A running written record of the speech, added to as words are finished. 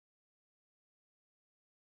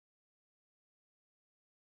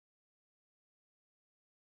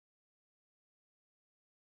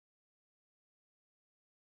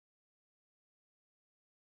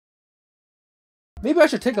Maybe I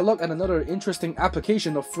should take a look at another interesting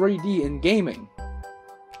application of 3D in gaming.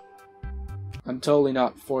 I'm totally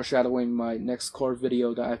not foreshadowing my next core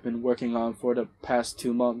video that I've been working on for the past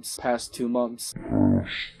 2 months.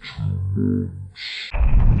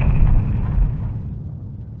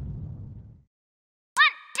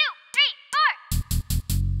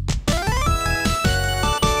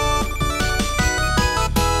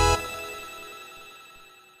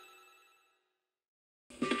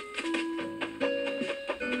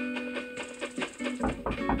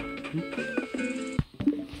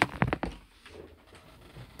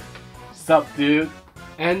 Sup, dude?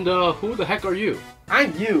 And who the heck are you?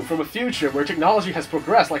 I'm you, from a future where technology has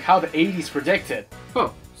progressed like how the 80s predicted.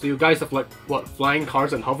 Huh, so you guys have like, what, flying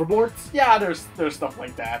cars and hoverboards? Yeah, there's stuff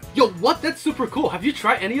like that. Yo, what? That's super cool. Have you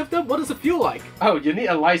tried any of them? What does it feel like? Oh, you need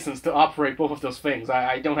a license to operate both of those things.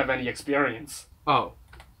 I don't have any experience. Oh.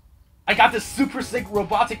 I got this super sick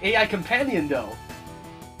robotic AI companion though.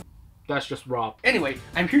 That's just Rob. Anyway,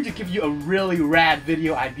 I'm here to give you a really rad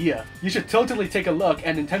video idea. You should totally take a look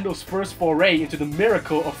at Nintendo's first foray into the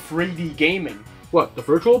miracle of 3D gaming. What, the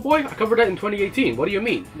Virtual Boy? I covered that in 2018. What do you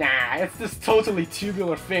mean? Nah, it's this totally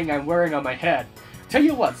tubular thing I'm wearing on my head. Tell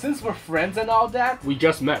you what, since we're friends and all that, We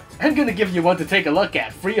just met. I'm gonna give you one to take a look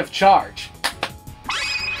at, free of charge.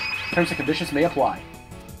 Terms and conditions may apply.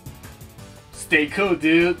 Stay cool,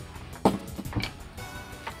 dude.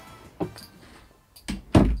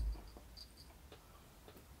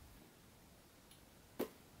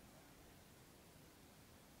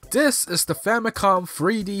 This is the Famicom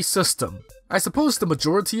 3D system. I suppose the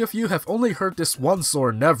majority of you have only heard this once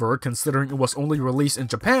or never, considering it was only released in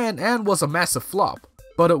Japan and was a massive flop.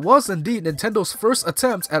 But it was indeed Nintendo's first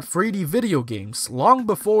attempt at 3D video games, long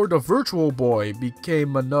before the Virtual Boy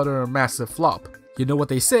became another massive flop. You know what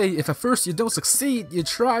they say, if at first you don't succeed, you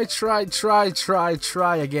try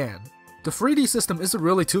again. The 3D system isn't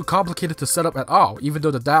really too complicated to set up at all, even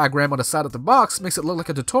though the diagram on the side of the box makes it look like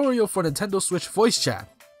a tutorial for Nintendo Switch voice chat.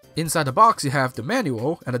 Inside the box you have the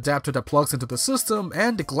manual, an adapter that plugs into the system,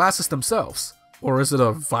 and the glasses themselves. Or is it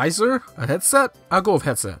a visor? A headset? I'll go with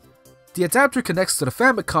headset. The adapter connects to the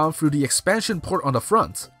Famicom through the expansion port on the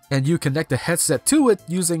front, and you connect the headset to it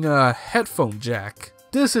using a headphone jack.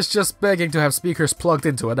 This is just begging to have speakers plugged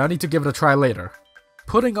into it, I need to give it a try later.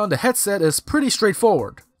 Putting on the headset is pretty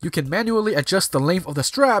straightforward. You can manually adjust the length of the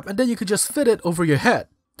strap and then you can just fit it over your head.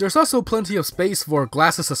 There's also plenty of space for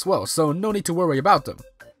glasses as well, so no need to worry about them.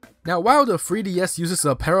 Now while the 3DS uses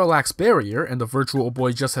a parallax barrier and the Virtual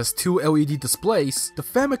Boy just has 2 LED displays, the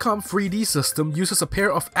Famicom 3D system uses a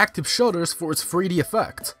pair of active shutters for its 3D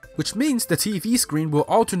effect, which means the TV screen will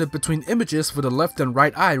alternate between images for the left and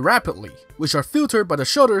right eye rapidly, which are filtered by the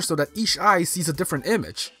shutters so that each eye sees a different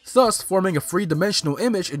image, thus forming a 3-dimensional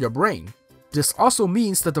image in your brain. This also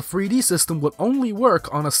means that the 3D system would only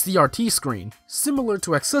work on a CRT screen, similar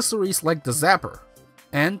to accessories like the Zapper.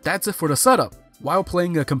 And that's it for the setup. While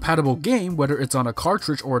playing a compatible game, whether it's on a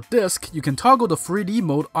cartridge or a disc, you can toggle the 3D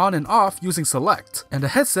mode on and off using select, and the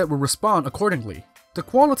headset will respond accordingly. The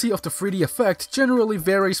quality of the 3D effect generally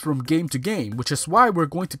varies from game to game, which is why we're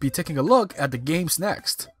going to be taking a look at the games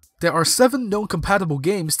next. There are 7 known compatible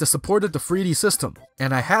games that supported the 3D system,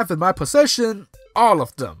 and I have in my possession all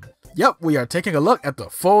of them. Yep, we are taking a look at the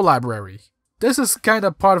full library. This is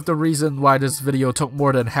kinda part of the reason why this video took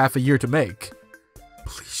more than half a year to make.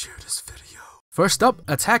 Please share this video. First up,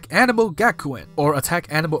 Attack Animal Gakuen, or Attack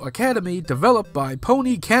Animal Academy, developed by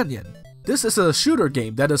Pony Canyon. This is a shooter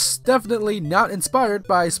game that is definitely not inspired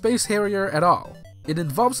by Space Harrier at all. It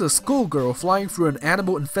involves a schoolgirl flying through an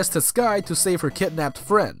animal-infested sky to save her kidnapped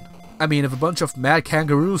friend. I mean, if a bunch of mad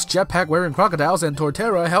kangaroos, jetpack-wearing crocodiles, and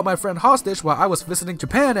Torterra held my friend hostage while I was visiting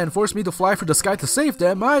Japan and forced me to fly through the sky to save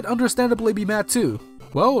them, I'd understandably be mad too.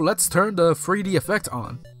 Well, let's turn the 3D effect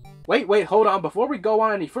on. Wait, hold on. Before we go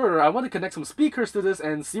on any further, I want to connect some speakers to this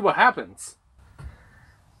and see what happens.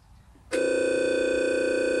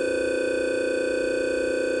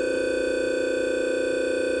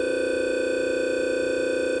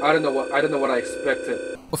 I don't know what I expected.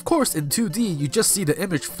 Of course, in 2D, you just see the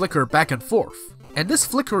image flicker back and forth. And this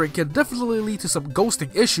flickering can definitely lead to some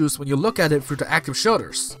ghosting issues when you look at it through the active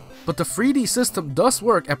shutters. But the 3D system does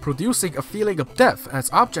work at producing a feeling of depth as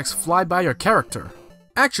objects fly by your character.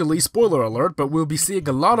 Actually, spoiler alert, but we'll be seeing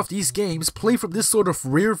a lot of these games play from this sort of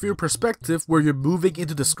rear-view perspective where you're moving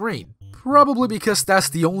into the screen. Probably because that's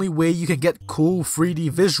the only way you can get cool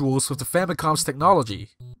 3D visuals with the Famicom's technology.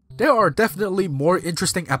 There are definitely more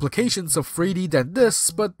interesting applications of 3D than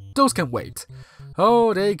this, but those can wait.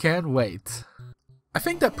 Oh, they can wait. I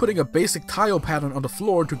think that putting a basic tile pattern on the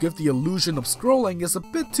floor to give the illusion of scrolling is a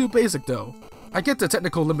bit too basic though. I get the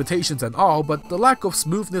technical limitations and all, but the lack of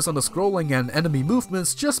smoothness on the scrolling and enemy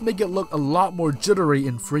movements just make it look a lot more jittery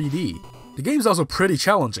in 3D. The game's also pretty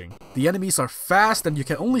challenging. The enemies are fast and you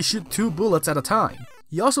can only shoot 2 bullets at a time.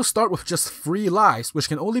 You also start with just 3 lives, which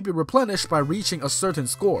can only be replenished by reaching a certain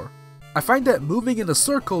score. I find that moving in a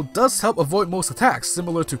circle does help avoid most attacks,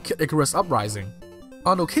 similar to Kid Icarus Uprising.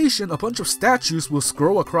 On occasion, a bunch of statues will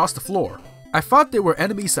scroll across the floor. I thought they were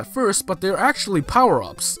enemies at first, but they're actually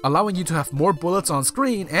power-ups, allowing you to have more bullets on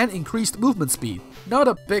screen and increased movement speed. Not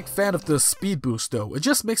a big fan of the speed boost though, it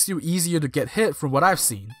just makes you easier to get hit from what I've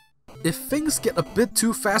seen. If things get a bit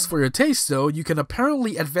too fast for your taste though, you can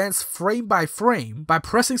apparently advance frame by frame by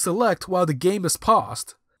pressing select while the game is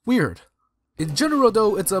paused. Weird. In general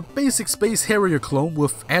though, it's a basic Space Harrier clone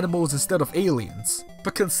with animals instead of aliens.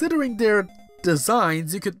 But considering their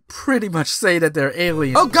designs, you could pretty much say that they're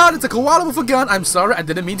aliens. Oh god, it's a koala with a gun! I'm sorry, I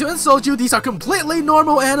didn't mean to insult you. These are completely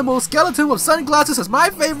normal animals. Skeleton with sunglasses is my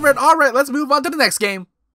favorite. Alright, let's move on to the next game.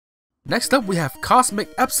 Next up we have Cosmic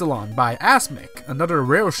Epsilon by Asmic, another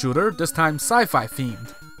rail shooter, this time sci-fi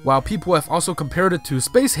themed. While people have also compared it to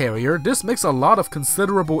Space Harrier, this makes a lot of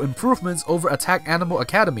considerable improvements over Attack Animal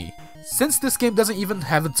Academy. Since this game doesn't even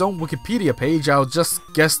have its own Wikipedia page, I'll just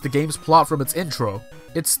guess the game's plot from its intro.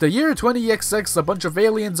 It's the year 20XX, a bunch of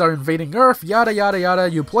aliens are invading Earth, yada yada yada,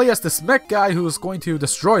 you play as this mech guy who is going to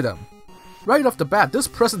destroy them. Right off the bat, this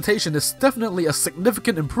presentation is definitely a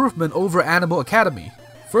significant improvement over Animal Academy.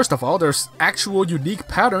 First of all, there's actual unique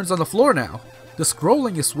patterns on the floor now. The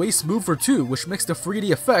scrolling is way smoother too, which makes the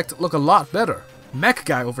 3D effect look a lot better. Mech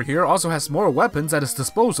guy over here also has more weapons at his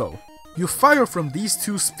disposal. You fire from these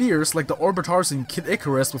 2 spheres like the orbitars in Kid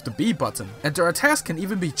Icarus with the B button, and their attacks can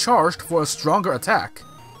even be charged for a stronger attack.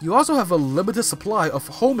 You also have a limited supply of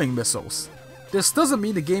homing missiles. This doesn't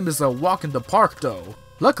mean the game is a walk in the park though.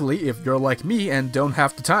 Luckily, if you're like me and don't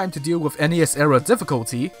have the time to deal with NES era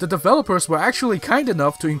difficulty, the developers were actually kind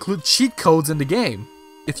enough to include cheat codes in the game.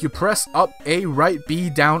 If you press up A, right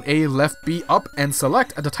B, down A, left B, up, and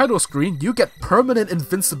select at the title screen, you get permanent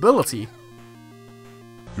invincibility.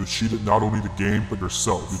 You cheated not only the game, but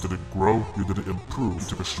yourself. You didn't grow, you didn't improve. You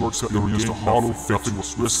took a shortcut and used a hollow fix. Nothing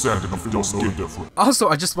was reset and you don't know the difference. Also,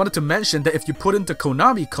 I just wanted to mention that if you put in the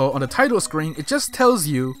Konami code on the title screen, it just tells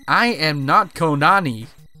you, I am not Konami.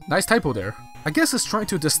 Nice typo there. I guess it's trying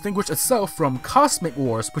to distinguish itself from Cosmic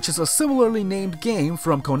Wars, which is a similarly named game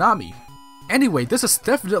from Konami. Anyway, this is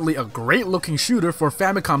definitely a great looking shooter for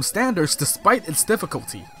Famicom standards despite its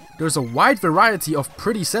difficulty. There's a wide variety of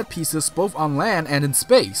pretty set pieces both on land and in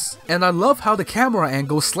space, and I love how the camera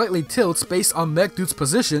angle slightly tilts based on Mech Dude's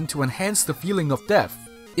position to enhance the feeling of death.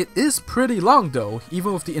 It is pretty long though,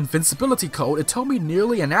 even with the invincibility code it took me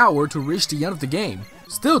nearly an hour to reach the end of the game.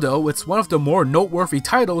 Still though, it's one of the more noteworthy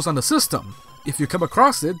titles on the system. If you come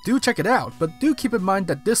across it, do check it out, but do keep in mind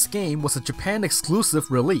that this game was a Japan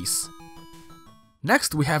exclusive release.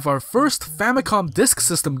 Next, we have our first Famicom Disk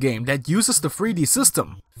System game that uses the 3D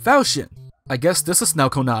system, Falsion. I guess this is now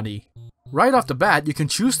Konami. Right off the bat, you can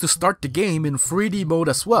choose to start the game in 3D mode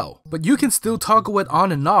as well, but you can still toggle it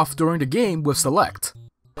on and off during the game with select.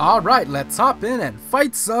 Alright, let's hop in and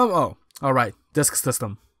fight some— oh, alright, Disk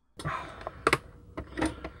System.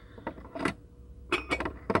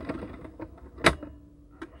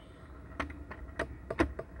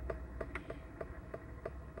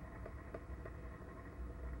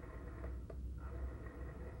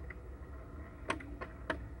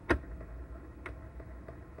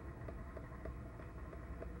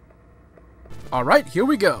 Alright, here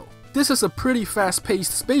we go. This is a pretty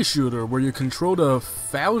fast-paced space shooter where you control the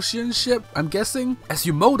Falsion ship, I'm guessing, as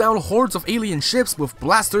you mow down hordes of alien ships with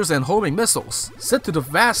blasters and homing missiles, set to the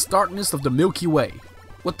vast darkness of the Milky Way.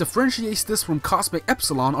 What differentiates this from Cosmic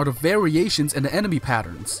Epsilon are the variations in the enemy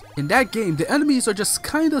patterns. In that game, the enemies are just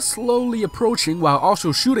kinda slowly approaching while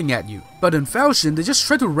also shooting at you. But in Falsion, they just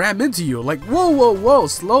try to ram into you, like whoa whoa whoa,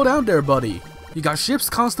 slow down there buddy. You got ships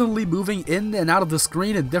constantly moving in and out of the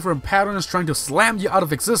screen in different patterns trying to slam you out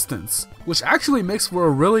of existence, which actually makes for a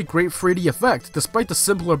really great 3D effect despite the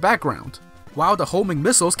simpler background. While the homing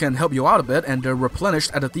missiles can help you out a bit and they're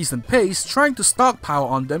replenished at a decent pace, trying to stockpile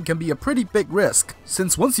on them can be a pretty big risk,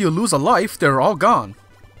 since once you lose a life, they're all gone.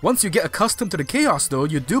 Once you get accustomed to the chaos though,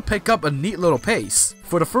 you do pick up a neat little pace.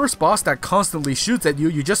 For the first boss that constantly shoots at you,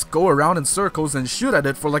 you just go around in circles and shoot at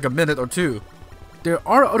it for like a minute or two. There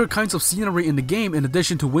are other kinds of scenery in the game in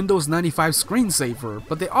addition to Windows 95 screensaver,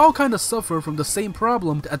 but they all kinda suffer from the same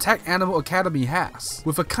problem the Attack Animal Academy has,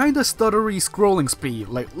 with a kinda stuttery scrolling speed.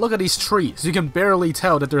 Like, look at these trees, you can barely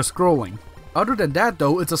tell that they're scrolling. Other than that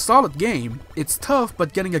though, it's a solid game. It's tough,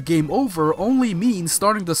 but getting a game over only means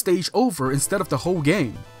starting the stage over instead of the whole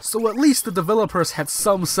game. So at least the developers had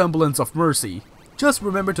some semblance of mercy. Just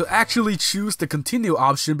remember to actually choose the continue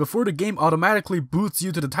option before the game automatically boots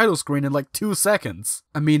you to the title screen in like 2 seconds.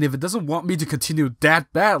 I mean, if it doesn't want me to continue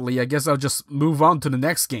that badly, I guess I'll just move on to the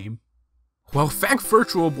next game. Well, thank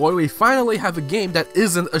Virtual Boy, we finally have a game that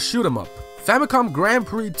isn't a shoot 'em up. Famicom Grand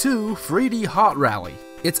Prix 2 3D Hot Rally.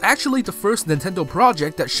 It's actually the first Nintendo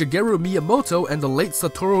project that Shigeru Miyamoto and the late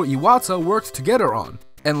Satoru Iwata worked together on.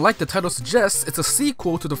 And like the title suggests, it's a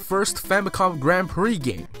sequel to the first Famicom Grand Prix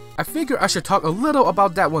game. I figure I should talk a little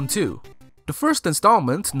about that one too. The first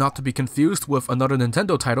installment, not to be confused with another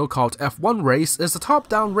Nintendo title called F1 Race, is a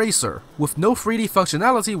top-down racer, with no 3D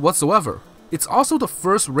functionality whatsoever. It's also the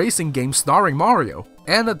first racing game starring Mario,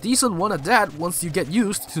 and a decent one at that once you get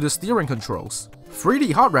used to the steering controls.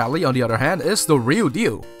 3D Hot Rally, on the other hand, is the real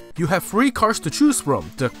deal. You have 3 cars to choose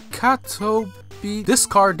from, the Katobi, this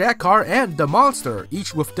car, that car, and the monster,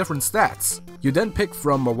 each with different stats. You then pick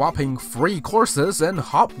from a whopping 3 courses and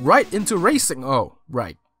hop right into racing. Oh,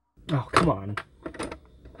 right. Oh, come on.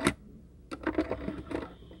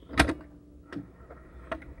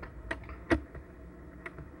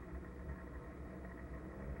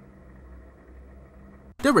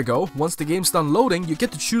 There we go, once the game's done loading, you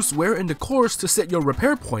get to choose where in the course to set your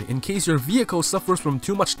repair point in case your vehicle suffers from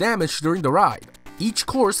too much damage during the ride. Each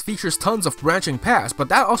course features tons of branching paths, but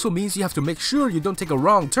that also means you have to make sure you don't take a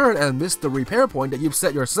wrong turn and miss the repair point that you've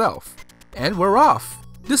set yourself. And we're off!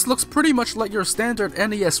 This looks pretty much like your standard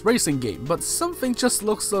NES racing game, but something just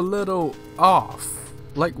looks a little off.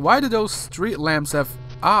 Like, why do those street lamps have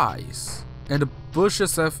eyes? And the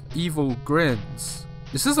bushes have evil grins?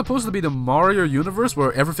 Is this supposed to be the Mario universe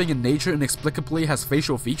where everything in nature inexplicably has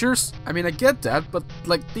facial features? I mean, I get that, but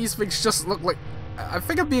like, these things just look like... I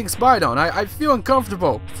think I'm being spied on. I feel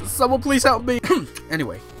uncomfortable. Someone please help me.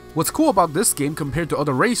 Anyway, what's cool about this game compared to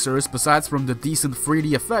other racers, besides from the decent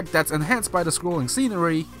 3D effect that's enhanced by the scrolling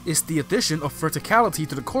scenery, is the addition of verticality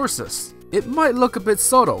to the courses. It might look a bit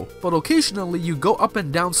subtle, but occasionally you go up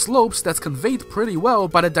and down slopes that's conveyed pretty well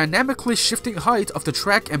by the dynamically shifting height of the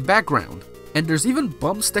track and background. And there's even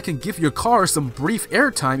bumps that can give your car some brief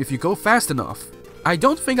airtime if you go fast enough. I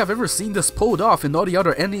don't think I've ever seen this pulled off in all the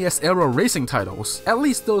other NES-era racing titles, at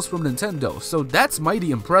least those from Nintendo, so that's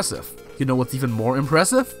mighty impressive. You know what's even more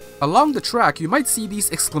impressive? Along the track, you might see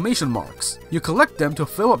these exclamation marks. You collect them to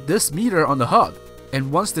fill up this meter on the HUD.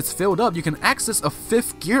 And once it's filled up, you can access a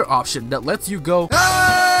 5th gear option that lets you go...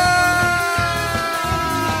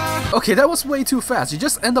 Okay, that was way too fast. You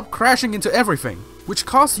just end up crashing into everything, which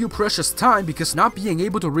costs you precious time because not being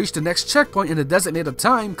able to reach the next checkpoint in the designated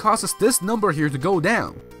time causes this number here to go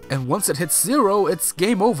down. And once it hits 0, it's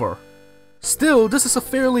game over. Still, this is a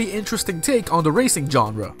fairly interesting take on the racing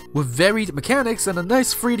genre, with varied mechanics and a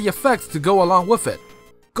nice 3D effect to go along with it.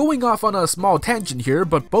 Going off on a small tangent here,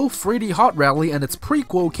 but both 3D Hot Rally and its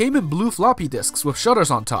prequel came in blue floppy disks with shutters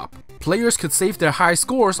on top. Players could save their high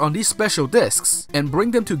scores on these special discs, and bring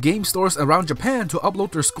them to game stores around Japan to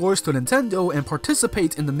upload their scores to Nintendo and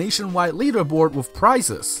participate in the nationwide leaderboard with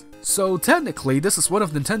prizes. So technically, this is one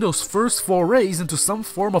of Nintendo's first forays into some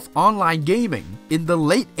form of online gaming, in the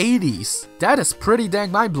late 80s. That is pretty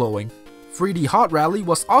dang mind-blowing. 3D Hot Rally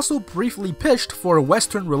was also briefly pitched for a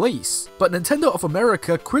Western release, but Nintendo of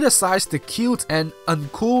America criticized the cute and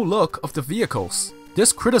uncool look of the vehicles.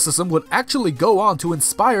 This criticism would actually go on to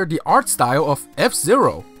inspire the art style of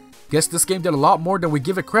F-Zero. Guess this game did a lot more than we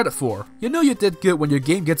give it credit for. You know you did good when your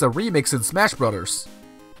game gets a remix in Smash Brothers.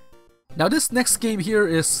 Now this next game here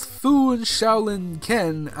is Fūun Shaolin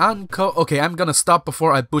Ken Ankoku. Okay, I'm gonna stop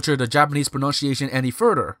before I butcher the Japanese pronunciation any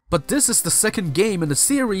further. But this is the second game in the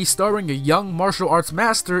series starring a young martial arts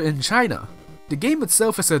master in China. The game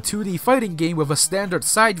itself is a 2D fighting game with a standard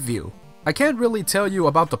side view. I can't really tell you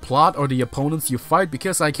about the plot or the opponents you fight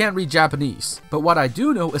because I can't read Japanese, but what I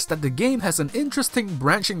do know is that the game has an interesting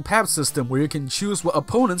branching path system where you can choose what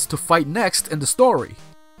opponents to fight next in the story.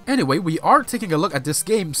 Anyway, we are taking a look at this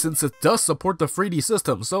game since it does support the 3D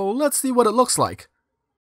system, so let's see what it looks like.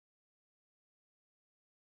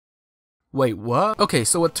 Wait, what? Okay,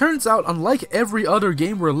 so it turns out unlike every other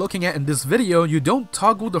game we're looking at in this video, you don't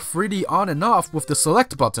toggle the 3D on and off with the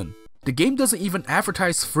select button. The game doesn't even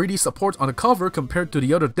advertise 3D support on the cover compared to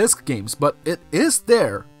the other disc games, but it is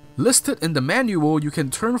there. Listed in the manual, you can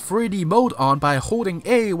turn 3D mode on by holding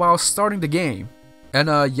A while starting the game.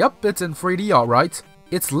 And yup, it's in 3D alright.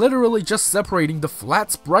 It's literally just separating the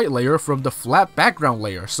flat sprite layer from the flat background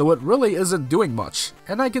layer, so it really isn't doing much.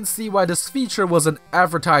 And I can see why this feature wasn't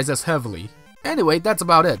advertised as heavily. Anyway, that's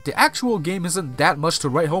about it. The actual game isn't that much to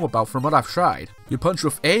write home about from what I've tried. You punch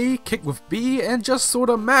with A, kick with B, and just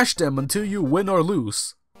sorta mash them until you win or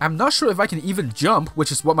lose. I'm not sure if I can even jump,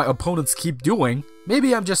 which is what my opponents keep doing.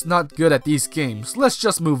 Maybe I'm just not good at these games. Let's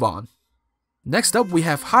just move on. Next up we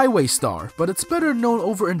have Highway Star, but it's better known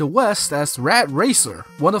over in the West as Rad Racer,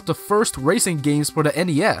 one of the first racing games for the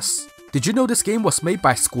NES. Did you know this game was made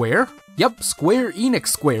by Square? Yep, Square Enix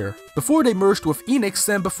Square, before they merged with Enix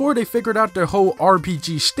and before they figured out their whole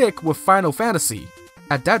RPG shtick with Final Fantasy.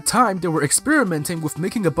 At that time, they were experimenting with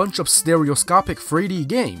making a bunch of stereoscopic 3D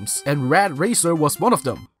games, and Rad Racer was one of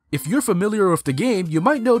them. If you're familiar with the game, you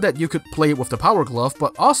might know that you could play it with the Power Glove,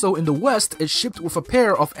 but also in the West, it shipped with a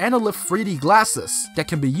pair of Analyph 3D glasses that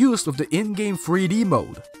can be used with the in-game 3D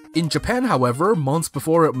mode. In Japan, however, months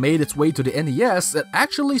before it made its way to the NES, it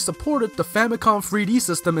actually supported the Famicom 3D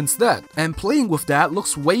system instead, and playing with that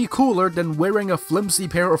looks way cooler than wearing a flimsy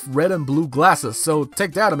pair of red and blue glasses, so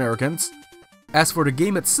take that, Americans. As for the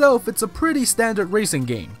game itself, it's a pretty standard racing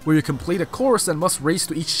game, where you complete a course and must race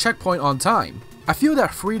to each checkpoint on time. I feel that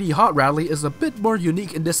 3D Hot Rally is a bit more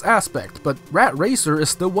unique in this aspect, but Rad Racer is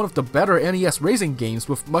still one of the better NES racing games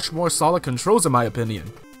with much more solid controls in my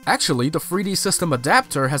opinion. Actually, the 3D system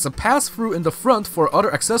adapter has a pass-through in the front for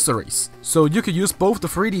other accessories, so you could use both the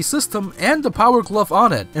 3D system and the Power Glove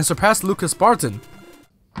on it and surpass Lucas Barton.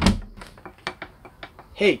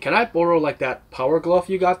 Hey, can I borrow like that Power Glove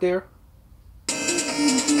you got there?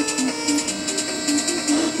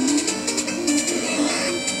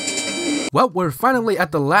 Well, we're finally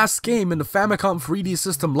at the last game in the Famicom 3D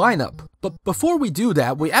system lineup. But before we do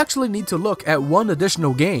that, we actually need to look at one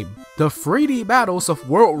additional game, the 3D Battles of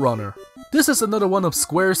WorldRunner. This is another one of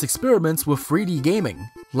Square's experiments with 3D gaming.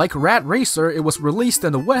 Like Rad Racer, it was released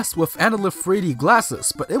in the West with Analyph 3D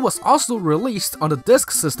glasses, but it was also released on the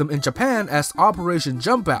disc system in Japan as Operation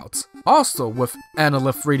Jump Out, also with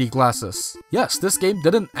Analyph 3D glasses. Yes, this game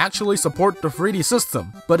didn't actually support the 3D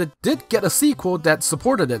system, but it did get a sequel that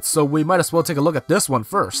supported it, so we might as well take a look at this one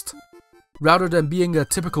first. Rather than being a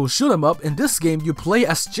typical shoot 'em up, in this game you play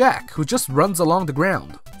as Jack, who just runs along the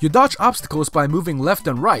ground. You dodge obstacles by moving left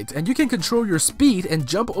and right, and you can control your speed and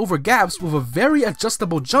jump over gaps with a very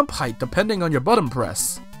adjustable jump height depending on your button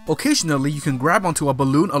press. Occasionally you can grab onto a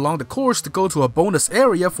balloon along the course to go to a bonus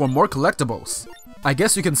area for more collectibles. I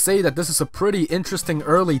guess you can say that this is a pretty interesting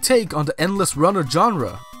early take on the endless runner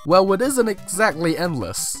genre. Well, it isn't exactly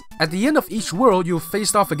endless. At the end of each world, you'll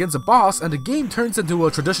face off against a boss and the game turns into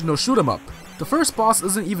a traditional shoot 'em up. The first boss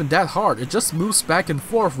isn't even that hard, it just moves back and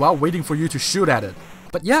forth while waiting for you to shoot at it.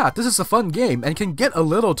 But yeah, this is a fun game and can get a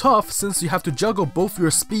little tough since you have to juggle both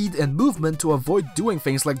your speed and movement to avoid doing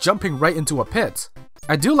things like jumping right into a pit.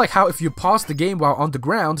 I do like how if you pause the game while on the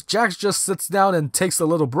ground, Jack just sits down and takes a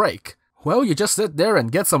little break. Well, you just sit there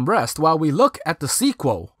and get some rest while we look at the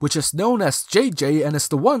sequel, which is known as JJ and is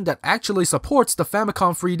the one that actually supports the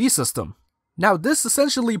Famicom 3D system. Now this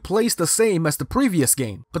essentially plays the same as the previous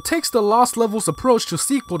game, but takes the Lost Levels approach to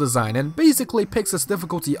sequel design and basically picks its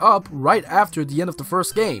difficulty up right after the end of the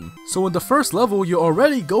first game. So in the first level you're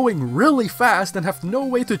already going really fast and have no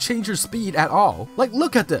way to change your speed at all. Like,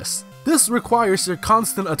 look at this! This requires your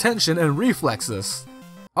constant attention and reflexes.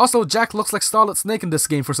 Also, Jack looks like Solid Snake in this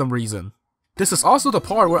game for some reason. This is also the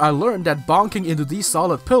part where I learned that bonking into these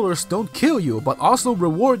solid pillars don't kill you, but also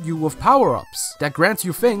reward you with power-ups that grant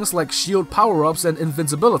you things like shield power-ups and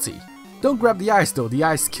invincibility. Don't grab the ice though, the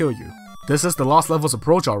ice kill you. This is the Lost Levels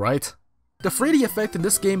approach, alright? The 3D effect in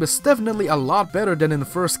this game is definitely a lot better than in the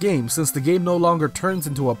first game, since the game no longer turns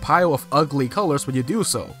into a pile of ugly colors when you do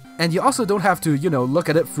so. And you also don't have to, look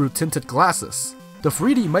at it through tinted glasses. The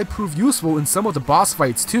 3D might prove useful in some of the boss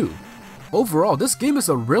fights too. Overall, this game is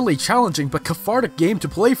a really challenging but cathartic game to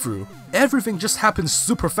play through. Everything just happens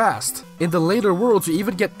super fast. In the later worlds, you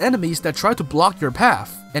even get enemies that try to block your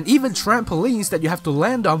path, and even trampolines that you have to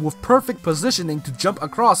land on with perfect positioning to jump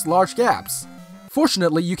across large gaps.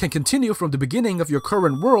 Fortunately, you can continue from the beginning of your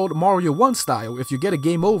current world Mario 1 style if you get a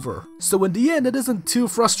game over, so in the end it isn't too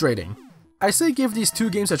frustrating. I say give these two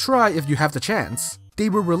games a try if you have the chance. They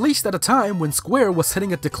were released at a time when Square was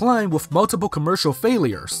hitting a decline with multiple commercial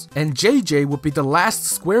failures, and JJ would be the last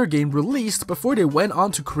Square game released before they went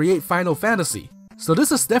on to create Final Fantasy. So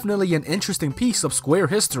this is definitely an interesting piece of Square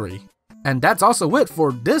history. And that's also it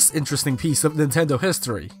for this interesting piece of Nintendo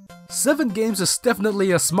history. 7 games is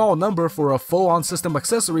definitely a small number for a full-on system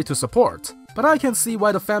accessory to support, but I can see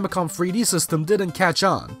why the Famicom 3D system didn't catch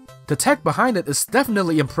on. The tech behind it is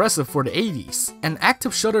definitely impressive for the 80s, and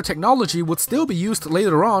active shutter technology would still be used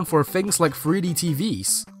later on for things like 3D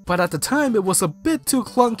TVs. But at the time it was a bit too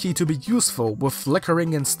clunky to be useful, with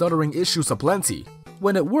flickering and stuttering issues aplenty.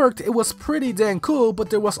 When it worked, it was pretty dang cool, but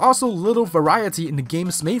there was also little variety in the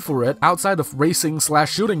games made for it outside of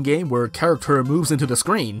racing/shooting game where a character moves into the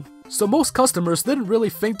screen. So most customers didn't really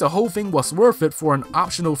think the whole thing was worth it for an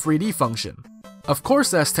optional 3D function. Of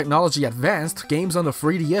course, as technology advanced, games on the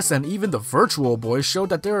 3DS and even the Virtual Boy showed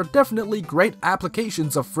that there are definitely great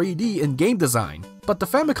applications of 3D in game design. But the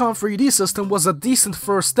Famicom 3D system was a decent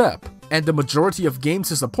first step, and the majority of games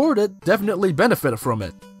to support it definitely benefited from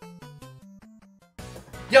it.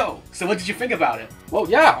 Yo, so what did you think about it? Well,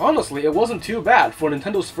 yeah, honestly, it wasn't too bad. For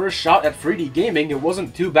Nintendo's first shot at 3D gaming, it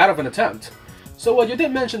wasn't too bad of an attempt. So you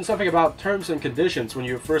did mention something about terms and conditions when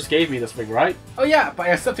you first gave me this thing, right? Oh yeah, by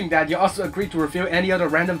accepting that, you also agreed to reveal any other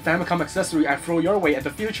random Famicom accessory I throw your way at the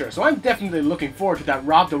future, so I'm definitely looking forward to that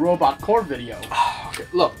Rob the Robot core video. Okay,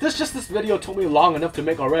 look, this video took me long enough to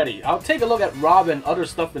make already. I'll take a look at Rob and other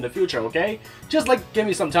stuff in the future, okay? Just give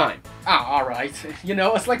me some time. Ah, alright. You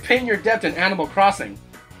know, it's like paying your debt in Animal Crossing.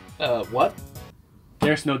 What?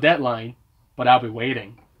 There's no deadline, but I'll be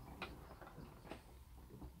waiting.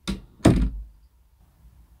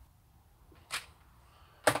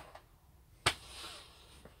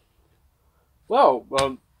 Well,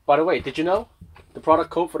 by the way, did you know? The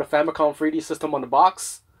product code for the Famicom 3D system on the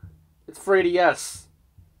box? It's 3DS.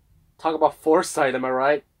 Talk about foresight, am I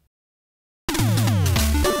right?